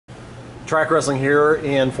Track Wrestling here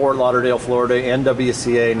in Fort Lauderdale, Florida,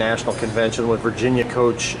 NWCA National Convention with Virginia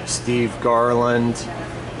coach Steve Garland.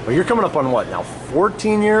 Well, you're coming up on what now?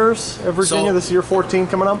 14 years at Virginia this year. 14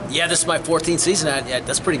 coming up. Yeah, this is my 14th season.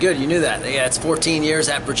 That's pretty good. You knew that. Yeah, it's 14 years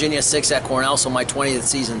at Virginia, 6 at Cornell, so my 20th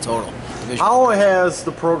season total. How has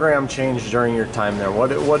the program changed during your time there?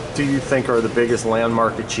 What do you think are the biggest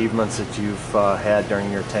landmark achievements that you've had during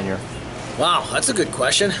your tenure? Wow, that's a good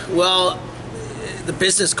question. Well, the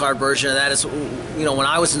business card version of that is, you know, when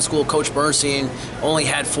I was in school, Coach Bernstein only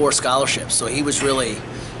had 4 scholarships, so he was really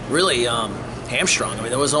hamstrung. I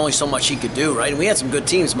mean, there was only so much he could do, right? And we had some good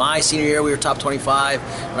teams. My senior year, we were top 25.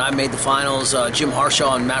 When I made the finals, Jim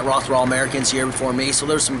Harshaw and Matt Roth were All-Americans the year before me, so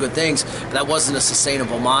there were some good things, but that wasn't a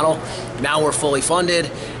sustainable model. Now we're fully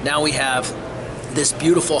funded. Now we have this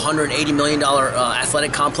beautiful $180 million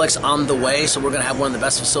athletic complex on the way, so we're going to have one of the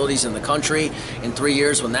best facilities in the country in 3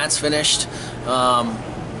 years when that's finished.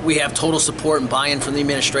 We have total support and buy-in from the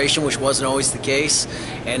administration, which wasn't always the case,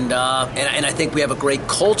 and I think we have a great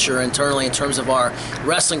culture internally in terms of our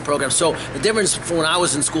wrestling program. So the difference from when I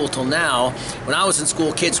was in school till now, when I was in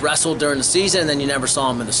school, kids wrestled during the season, and then you never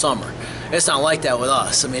saw them in the summer. It's not like that with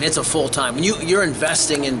us. I mean, it's a full-time. When you're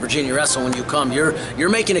investing in Virginia Wrestling when you come, you're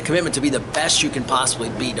making a commitment to be the best you can possibly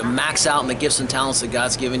be, to max out in the gifts and talents that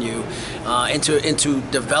God's given you, and to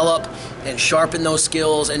develop and sharpen those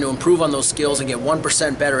skills and to improve on those skills and get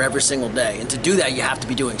 1% better every single day. And to do that, you have to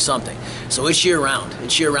be doing something. So it's year-round.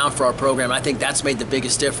 It's year-round for our program. I think that's made the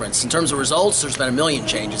biggest difference. In terms of results, there's been a million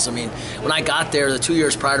changes. I mean, when I got there, the 2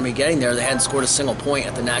 years prior to me getting there, they hadn't scored a single point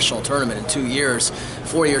at the national tournament in 2 years.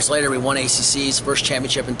 4 years later, we won ACC's first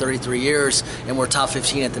championship in 33 years, and we're top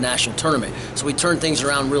 15 at the national tournament. So we turned things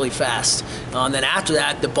around really fast. And then after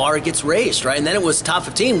that, the bar gets raised, right? And then it was top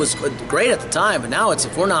 15 was great at the time, but now it's,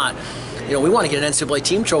 if we're not, you know, we want to get an NCAA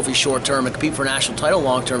team trophy short term and compete for a national title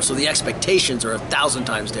long term, so the expectations are 1,000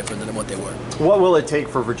 times different than what they were. What will it take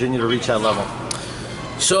for Virginia to reach that level?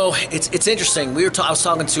 So it's interesting. I was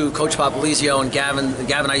talking to Coach Popolizio and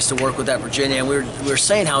Gavin I used to work with at Virginia, and we were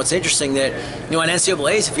saying how it's interesting that, you know, in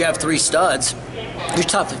NCAA's, if you have 3 studs, you're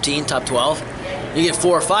top 15, top 12. You get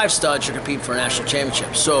 4 or 5 studs, you're competing for a national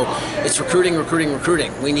championship. So it's recruiting.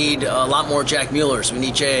 We need a lot more Jack Muellers. We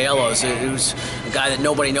need J.A.Los, who's a guy that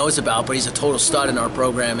nobody knows about, but he's a total stud in our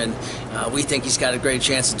program, and we think he's got a great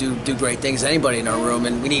chance to do great things than anybody in our room.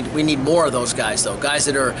 And we need more of those guys, though. Guys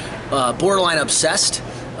that are borderline obsessed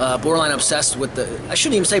with the, I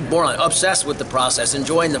shouldn't even say borderline, obsessed with the process,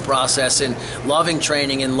 enjoying the process and loving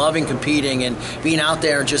training and loving competing and being out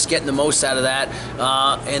there and just getting the most out of that,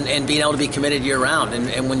 and being able to be committed year round.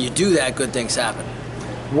 And when you do that, good things happen.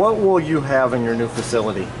 What will you have in your new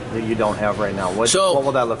facility that you don't have right now? What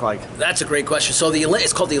will that look like? That's a great question. So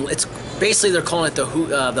it's basically they're calling it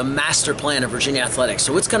the master plan of Virginia Athletics.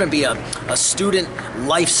 So it's going to be a student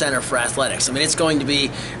life center for athletics. I mean, it's going to be,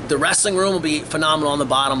 the wrestling room will be phenomenal on the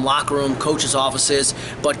bottom, locker room, coaches' offices,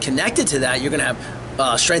 but connected to that, you're going to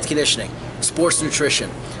have strength conditioning, sports nutrition,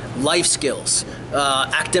 life skills,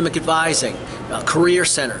 academic advising, career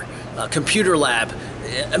center, computer lab.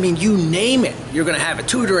 I mean, you name it, you're going to have it.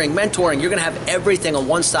 Tutoring, mentoring, you're going to have everything, a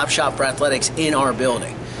one-stop shop for athletics in our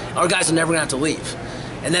building. Our guys are never going to have to leave.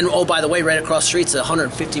 And then, oh, by the way, right across the street is a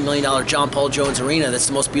 $150 million John Paul Jones Arena. That's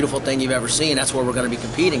the most beautiful thing you've ever seen. That's where we're going to be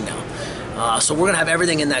competing now. So we're going to have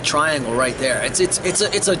everything in that triangle right there.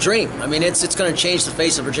 It's a dream. I mean, it's going to change the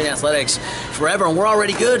face of Virginia athletics forever, and we're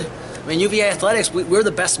already good. I mean, UVA Athletics, we're the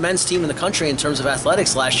best men's team in the country in terms of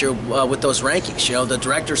athletics last year with those rankings. You know, the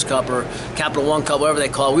Directors Cup or Capital One Cup, whatever they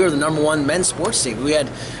call it, we were the #1 men's sports team. We had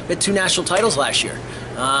 2 national titles last year.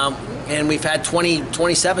 And we've had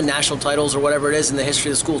 27 national titles or whatever it is in the history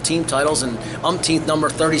of the school, team titles, and umpteenth number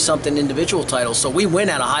 30-something individual titles. So we win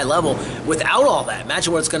at a high level without all that.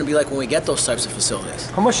 Imagine what it's going to be like when we get those types of facilities.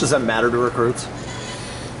 How much does that matter to recruits?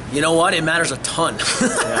 You know what? It matters a ton.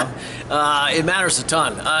 Yeah. It matters a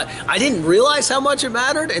ton. I didn't realize how much it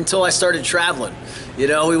mattered until I started traveling. You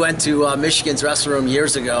know, we went to Michigan's wrestling room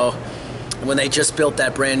years ago when they just built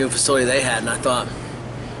that brand new facility they had, and I thought,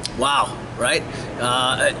 wow, right?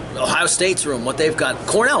 Ohio State's room, what they've got.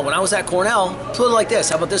 Cornell, when I was at Cornell, put it like this.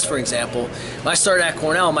 How about this, for example? When I started at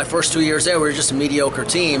Cornell, my first 2 years there, we were just a mediocre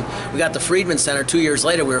team. We got the Friedman Center. 2 years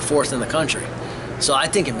later, we were 4th in the country. So I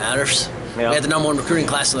think it matters. Yeah. We had the #1 recruiting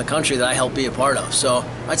class in the country that I helped be a part of. So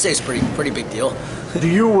I'd say it's a pretty big deal. Do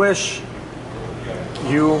you wish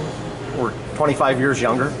you were 25 years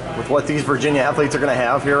younger with what these Virginia athletes are going to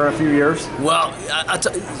have here in a few years? Well,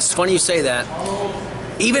 it's funny you say that.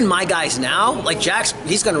 Even my guys now, like Jack's,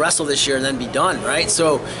 he's going to wrestle this year and then be done, right?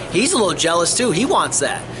 So he's a little jealous too. He wants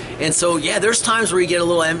that. And so, yeah, there's times where you get a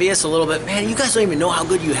little envious, a little bit, man, you guys don't even know how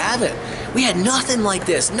good you have it. We had nothing like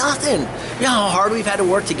this, nothing. You know how hard we've had to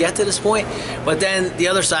work to get to this point? But then the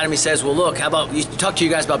other side of me says, well, look, how about you talk to you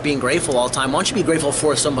guys about being grateful all the time. Why don't you be grateful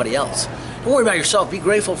for somebody else? Don't worry about yourself. Be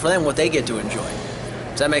grateful for them, what they get to enjoy.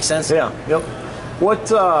 Does that make sense? Yeah, yep. What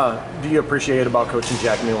do you appreciate about coaching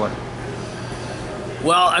Jack Mueller?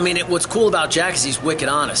 Well, I mean, what's cool about Jack is he's wicked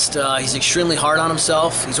honest. He's extremely hard on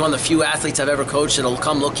himself. He's one of the few athletes I've ever coached that'll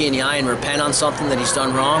come look you in the eye and repent on something that he's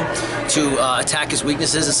done wrong, to attack his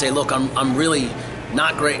weaknesses and say, look, I'm really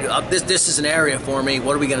not great. This is an area for me.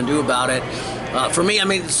 What are we going to do about it? For me, I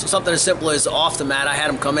mean, something as simple as off the mat, I had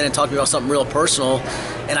him come in and talk to me about something real personal,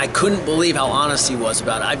 and I couldn't believe how honest he was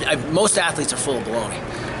about it. Most athletes are full of baloney.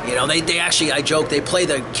 You know, they actually, I joke, they play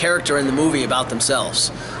the character in the movie about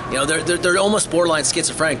themselves. You know, they're almost borderline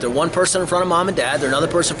schizophrenic. They're one person in front of mom and dad, they're another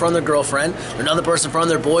person in front of their girlfriend, they're another person in front of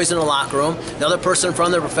their boys in the locker room, another person in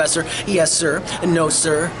front of their professor, yes sir, and no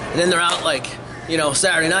sir. And then they're out like, you know,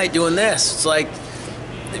 Saturday night doing this. It's like,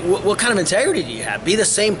 what kind of integrity do you have? Be the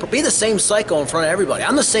same psycho in front of everybody.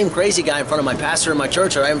 I'm the same crazy guy in front of my pastor in my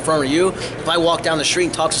church, or I'm in front of you. If I walk down the street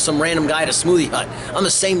and talk to some random guy at a smoothie hut, I'm the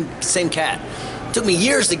same cat. It took me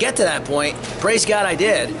years to get to that point. Praise God I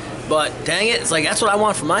did. But dang it, it's like, that's what I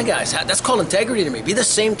want from my guys. That's called integrity to me. Be the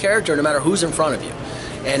same character no matter who's in front of you.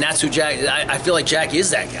 And that's who Jack, I feel like Jack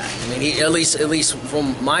is that guy. I mean, he, at least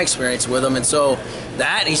from my experience with him. And so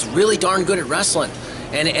he's really darn good at wrestling.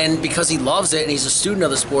 And because he loves it and he's a student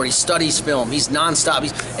of the sport, he studies film, he's nonstop.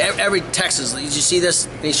 Every Texas, did you see this?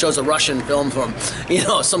 He shows a Russian film from, you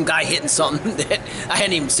know, some guy hitting something that I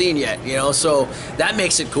hadn't even seen yet, you know. So that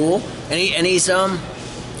makes it cool. And he's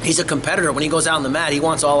a competitor. When he goes out on the mat, he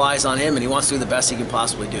wants all eyes on him and he wants to do the best he can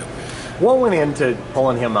possibly do. What went into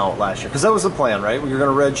pulling him out last year? Because that was the plan, right? You're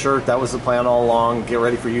going to redshirt. That was the plan all along. Get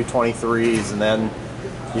ready for U23s, and then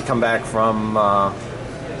you come back from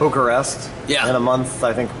Bucharest. Yeah. And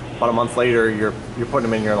about a month later, you're putting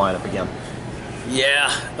him in your lineup again.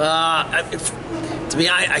 Yeah.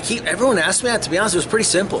 Everyone asks me that. To be honest, it was pretty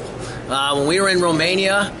simple. When we were in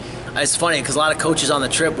Romania, it's funny because a lot of coaches on the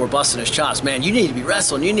trip were busting his chops. Man, you need to be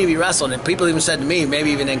wrestling. You need to be wrestling. And people even said to me,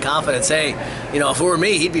 maybe even in confidence, hey, you know, if it were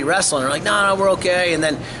me, he'd be wrestling. They're like, no, we're okay. And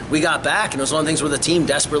then we got back, and it was one of the things where the team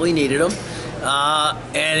desperately needed him.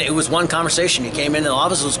 And it was one conversation. He came into the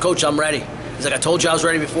office and was, Coach, I'm ready. He's like, I told you I was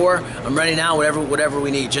ready before. I'm ready now, whatever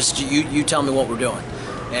we need. Just you tell me what we're doing.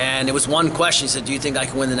 And it was one question. He said, do you think I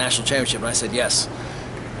can win the national championship? And I said, yes.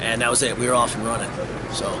 And that was it. We were off and running.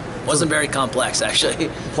 So it wasn't very complex, actually.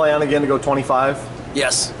 Plan again to go 25?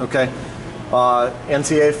 Yes. Okay.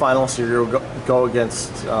 NCAA finals, so you're going to go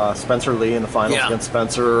against Spencer Lee in the finals against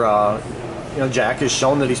Spencer. You know, Jack has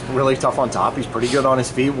shown that he's really tough on top. He's pretty good on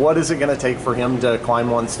his feet. What is it going to take for him to climb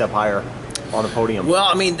one step higher on the podium? Well,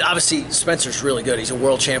 I mean, obviously Spencer's really good. He's a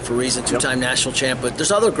world champ for a reason, two-time national champ. But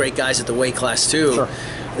there's other great guys at the weight class too. Sure.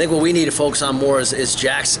 I think what we need to focus on more is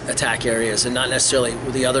Jack's attack areas and not necessarily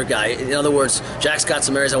the other guy. In other words, Jack's got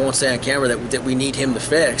some areas I won't say on camera that we need him to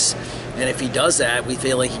fix. And if he does that, we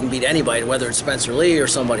feel like he can beat anybody, whether it's Spencer Lee or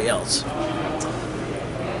somebody else.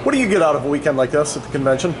 What do you get out of a weekend like this at the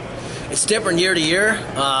convention? It's different year to year.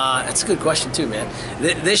 That's a good question too, man.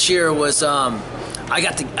 This year was I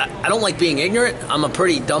don't like being ignorant. I'm a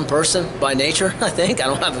pretty dumb person by nature, I think. I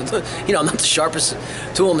don't have, I'm not the sharpest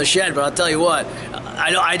tool in the shed, but I'll tell you what,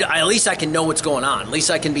 at least I can know what's going on. At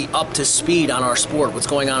least I can be up to speed on our sport, what's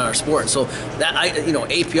going on in our sport. So that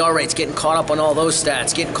APR rates, getting caught up on all those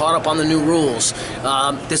stats, getting caught up on the new rules.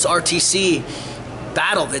 This RTC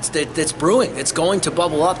battle that's brewing. It's going to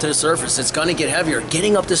bubble up to the surface. It's going to get heavier.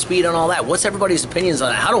 Getting up to speed on all that. What's everybody's opinions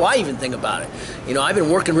on it? How do I even think about it? I've been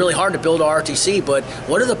working really hard to build our RTC, but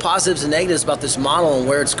what are the positives and negatives about this model and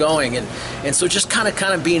where it's going? And so just kind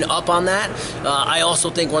of being up on that. I also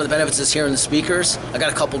think one of the benefits is hearing the speakers. I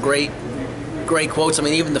got a couple great quotes. I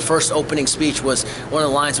mean, even the first opening speech was, one of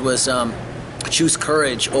the lines was, choose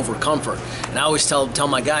courage over comfort. And I always tell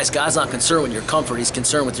my guys, God's not concerned with your comfort, He's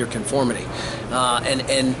concerned with your conformity.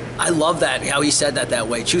 And I love that, how he said that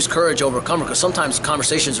way. Choose courage over comfort, because sometimes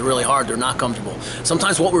conversations are really hard, they're not comfortable.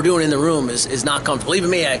 Sometimes what we're doing in the room is not comfortable.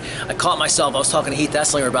 Even me, I caught myself, I was talking to Heath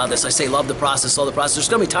Esslinger about this. I say, love the process, love the process. There's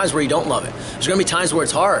going to be times where you don't love it. There's going to be times where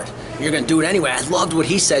it's hard. You're going to do it anyway. I loved what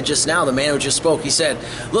he said just now, the man who just spoke. He said,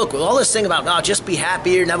 look, with all this thing about, just be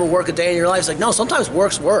happy or never work a day in your life, it's like, no, sometimes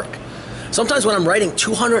work's work. Sometimes when I'm writing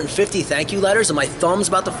 250 thank you letters and my thumb's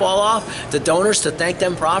about to fall off, the donors to thank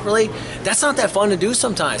them properly, that's not that fun to do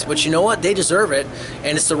sometimes. But you know what? They deserve it,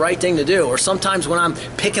 and it's the right thing to do. Or sometimes when I'm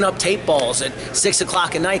picking up tape balls at 6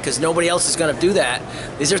 o'clock at night because nobody else is going to do that,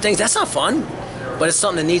 these are things, that's not fun. but it's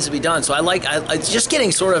something that needs to be done. So I just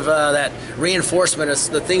getting sort of that reinforcement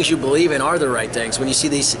of the things you believe in are the right things when you see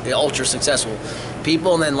these ultra successful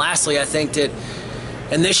people. And then lastly, I think that,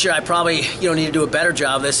 and this year I probably need to do a better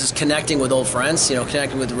job of this, is connecting with old friends,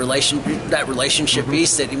 connecting with that relationship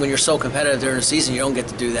piece that when you're so competitive during the season, you don't get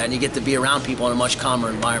to do that, and you get to be around people in a much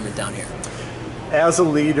calmer environment down here. As a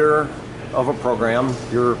leader of a program,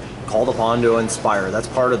 you're called upon to inspire. That's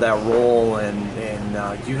part of that role, and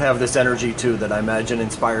you have this energy too that I imagine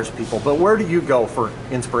inspires people. But where do you go for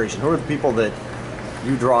inspiration? Who are the people that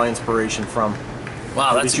you draw inspiration from?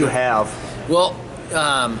 Wow, that's that you have. Well,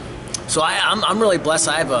 so I'm really blessed.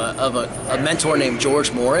 I have a mentor named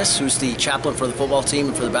George Morris, who's the chaplain for the football team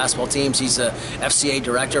and for the basketball teams. He's a FCA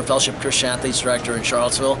director, Fellowship of Christian Athletes director in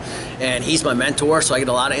Charlottesville, and he's my mentor, so I get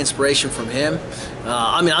a lot of inspiration from him.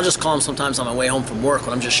 I'll just call him sometimes on my way home from work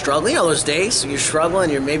when I'm just struggling. Those days you're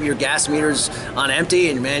struggling, maybe your gas meter's on empty,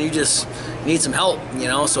 and man, you just need some help.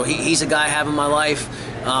 So he's a guy I have in my life.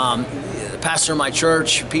 The pastor of my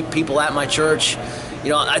church, people at my church.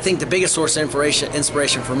 I think the biggest source of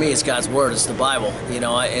inspiration for me is God's Word. It's the Bible,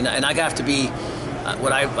 and I have to be,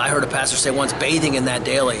 what I heard a pastor say once, bathing in that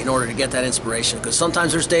daily in order to get that inspiration. Because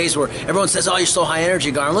sometimes there's days where everyone says, oh, you're so high energy,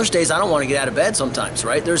 Garland. There's days I don't want to get out of bed sometimes,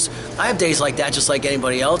 right? I have days like that just like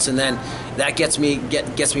anybody else, and then that gets me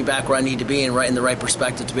back where I need to be and right in the right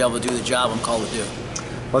perspective to be able to do the job I'm called to do.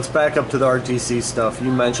 Let's back up to the RTC stuff.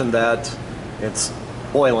 You mentioned that it's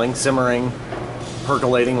boiling, simmering,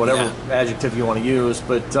 percolating, whatever adjective you want to use,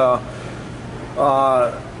 but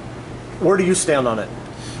where do you stand on it?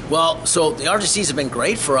 Well, so the RTCs have been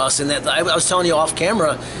great for us, and that I was telling you off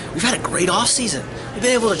camera, we've had a great off season. We've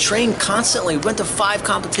been able to train constantly. We went to 5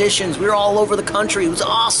 competitions. We were all over the country. It was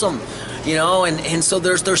awesome. And so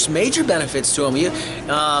there's major benefits to them. You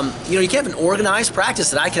can have an organized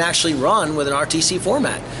practice that I can actually run with an RTC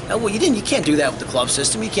format. Well, you can't do that with the club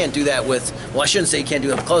system. You can't do that with, well, I shouldn't say you can't do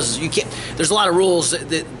that with club systems. You can't. There's a lot of rules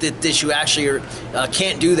that you actually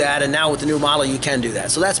can't do that, and now with the new model you can do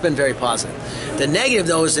that. So that's been very positive. The negative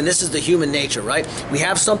though is, and this is the human nature, right? We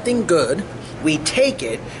have something good. We take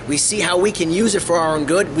it, we see how we can use it for our own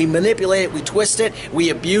good, we manipulate it, we twist it,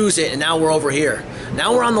 we abuse it, and now we're over here.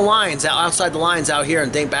 Now we're on the lines, outside the lines out here,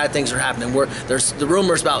 and think bad things are happening. There's the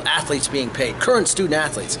rumors about athletes being paid, current student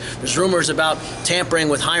athletes. There's rumors about tampering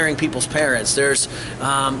with hiring people's parents. There's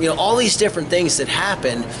all these different things that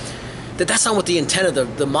happen. That's not what the intent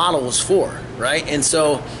of the model was for, right? And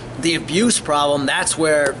so the abuse problem, that's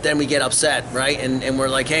where then we get upset, right? And we're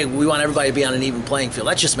like, hey, we want everybody to be on an even playing field.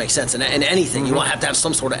 That just makes sense. In anything, you have to have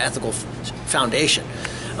some sort of ethical foundation.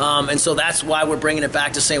 And so that's why we're bringing it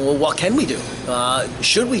back to saying, well, what can we do?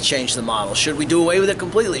 Should we change the model? Should we do away with it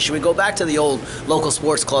completely? Should we go back to the old local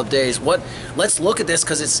sports club days? Let's look at this,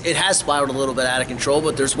 because it has spiraled a little bit out of control,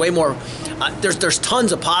 but there's way more. There's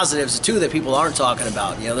tons of positives too that people aren't talking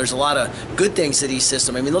about. There's a lot of good things to these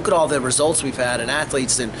systems. I mean, look at all the results we've had in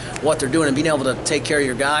athletes and what they're doing and being able to take care of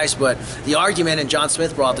your guys. But the argument, and John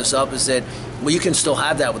Smith brought this up, is that, well, you can still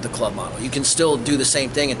have that with the club model. You can still do the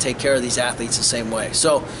same thing and take care of these athletes the same way.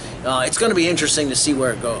 So it's going to be interesting to see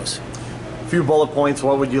where it goes. A few bullet points.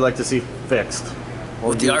 What would you like to see fixed?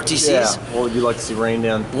 With the RTCs? Yeah. What would you like to see reined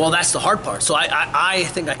in? Well, that's the hard part. So I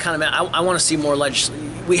think I want to see more legislation.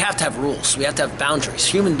 We have to have rules. We have to have boundaries.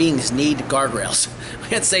 Human beings need guardrails. We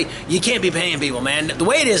have to say, you can't be paying people, man. The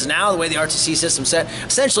way it is now, the way the RTC system's set,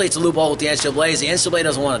 essentially it's a loophole with the NCAA. The NCAA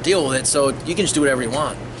doesn't want to deal with it, so you can just do whatever you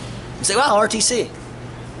want. You say, well, RTC.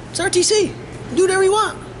 It's RTC. You can do whatever you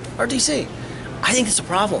want. RTC. I think it's a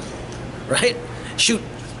problem, right? Shoot,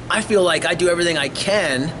 I feel like I do everything I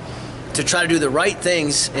can to try to do the right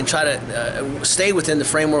things and try to stay within the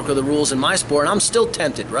framework of the rules in my sport, and I'm still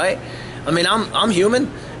tempted, right? I mean, I'm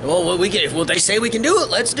human. Well, they say we can do it.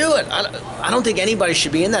 Let's do it. I don't think anybody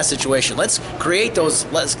should be in that situation. Let's create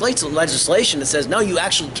legislation that says, no, you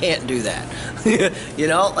actually can't do that.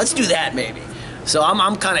 Let's do that maybe. So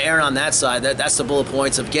I'm kind of erring on that side. That's the bullet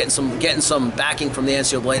points of getting some backing from the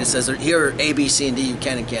NCAA that says here are A, B, C, and D you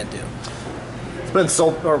can and can't do. It's been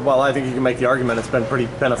I think you can make the argument it's been pretty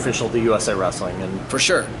beneficial to USA Wrestling, and for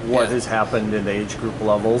sure what has happened in the age group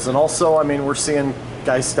levels, and also I mean we're seeing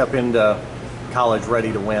guys step into college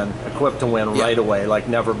ready to win, equipped to win right away like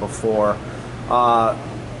never before.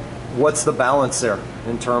 What's the balance there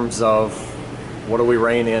in terms of what are we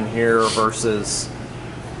reining in here versus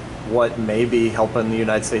what may be helping the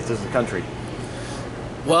United States as a country?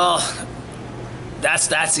 Well,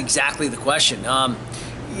 that's exactly the question.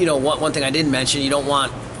 One thing I didn't mention, you don't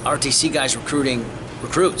want RTC guys recruiting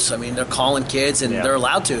recruits. I mean, they're calling kids, and they're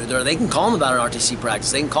allowed to. They can call them about an RTC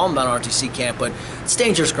practice. They can call them about an RTC camp, but it's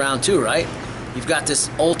dangerous ground too, right? You've got this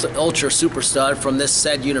ultra super stud from this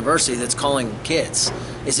said university that's calling kids.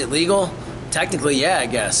 Is it legal? Technically, yeah, I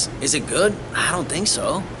guess. Is it good? I don't think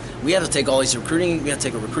so. We have to take all these recruiting. We have to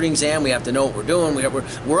take a recruiting exam. We have to know what we're doing.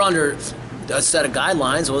 We're under a set of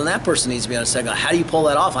guidelines. Well, then that person needs to be on a set of guidelines. How do you pull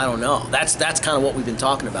that off? I don't know. That's kind of what we've been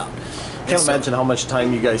talking about. I can't imagine how much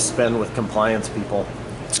time you guys spend with compliance people.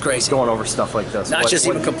 It's crazy. Going over stuff like this. Not just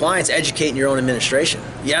even compliance, educating your own administration.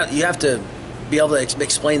 Yeah, you have to be able to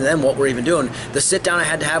explain to them what we're even doing. The sit down I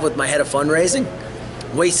had to have with my head of fundraising.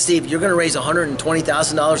 Wait, Steve, you're going to raise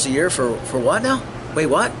 $120,000 a year for what now? Wait,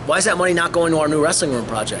 what? Why is that money not going to our new wrestling room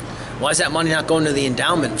project? Why is that money not going to the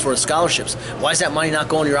endowment for scholarships? Why is that money not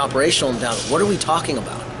going to your operational endowment? What are we talking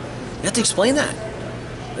about? You have to explain that.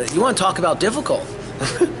 You want to talk about difficult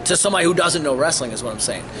to somebody who doesn't know wrestling is what I'm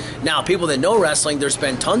saying. Now, people that know wrestling, there's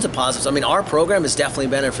been tons of positives. I mean, our program has definitely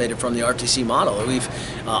benefited from the RTC model. We've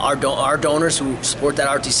our donors who support that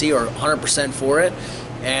RTC are 100% for it,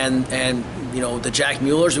 and you know, the Jack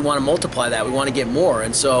Muellers, we want to multiply that. We want to get more,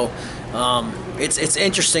 and so it's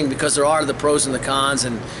interesting because there are the pros and the cons,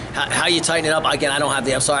 and how you tighten it up. Again,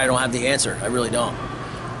 I'm sorry, I don't have the answer. I really don't.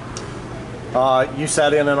 You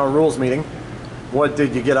sat in on a rules meeting. What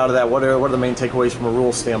did you get out of that? What are the main takeaways from a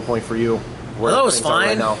rules standpoint for you? I thought it was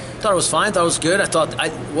fine. I thought it was fine. I thought it was good.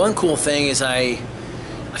 One cool thing is I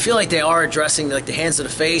feel like they are addressing like the hands of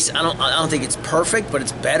the face. I don't think it's perfect, but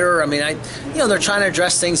it's better. I mean, they're trying to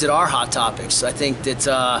address things that are hot topics. I think that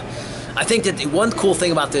the one cool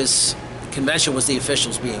thing about this convention was the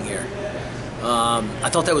officials being here. I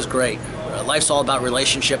thought that was great. Life's all about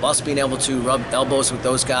relationship, us being able to rub elbows with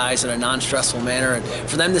those guys in a non-stressful manner, and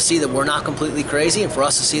for them to see that we're not completely crazy and for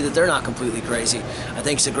us to see that they're not completely crazy, I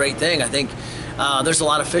think it's a great thing. I think there's a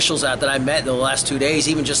lot of officials that I met in the last 2 days,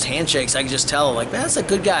 even just handshakes, I can just tell, like, man, that's a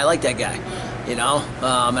good guy, I like that guy, you know?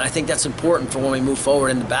 And I think that's important for when we move forward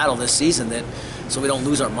in the battle this season, so we don't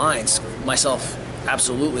lose our minds, myself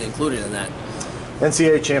absolutely included in that.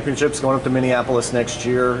 NCAA championships going up to Minneapolis next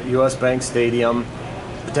year, US Bank Stadium,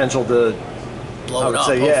 potential to blow it up.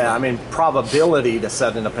 I mean, probability to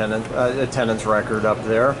set an attendance record up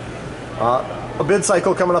there. A bid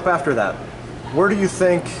cycle coming up after that. Where do you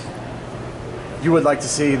think you would like to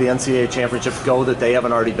see the NCAA championships go that they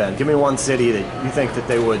haven't already been? Give me one city that you think that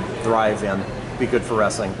they would thrive in, be good for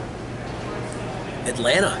wrestling.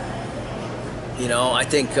 Atlanta. You know, I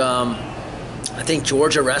think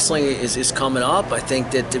Georgia wrestling is coming up. I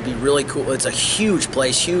think that to be really cool. It's a huge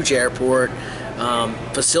place, huge airport.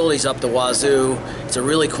 Facilities up the wazoo. It's a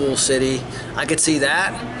really cool city. I could see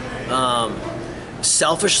that.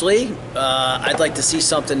 Selfishly, I'd like to see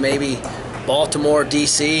something maybe Baltimore,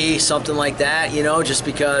 DC, something like that, you know, just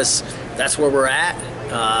because that's where we're at.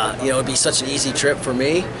 It'd be such an easy trip for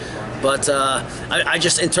me. But I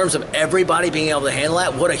just, in terms of everybody being able to handle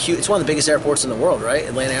that, it's one of the biggest airports in the world, right?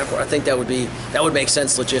 Atlanta Airport. I think that would make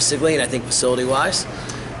sense logistically, and I think facility-wise.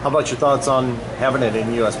 How about your thoughts on having it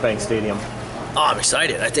in US Bank Stadium? Oh, I'm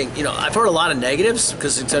excited. I think, I've heard a lot of negatives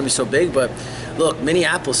because it's going to be so big, but look,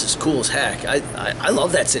 Minneapolis is cool as heck. I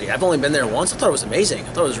love that city. I've only been there once. I thought it was amazing.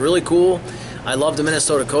 I thought it was really cool. I love the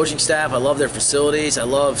Minnesota coaching staff. I love their facilities. I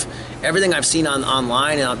love everything I've seen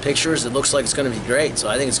online and on pictures. It looks like it's going to be great, so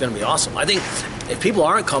I think it's going to be awesome. I think if people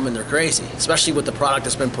aren't coming, they're crazy, especially with the product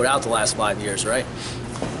that's been put out the last 5 years, right?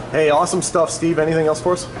 Hey, awesome stuff, Steve. Anything else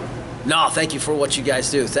for us? No, thank you for what you guys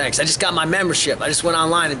do. Thanks. I just got my membership. I just went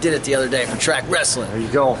online and did it the other day for Trackwrestling. There you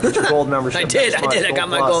go. Get your gold membership. I did. I got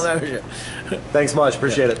my gold membership. Thanks much.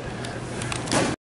 Appreciate it.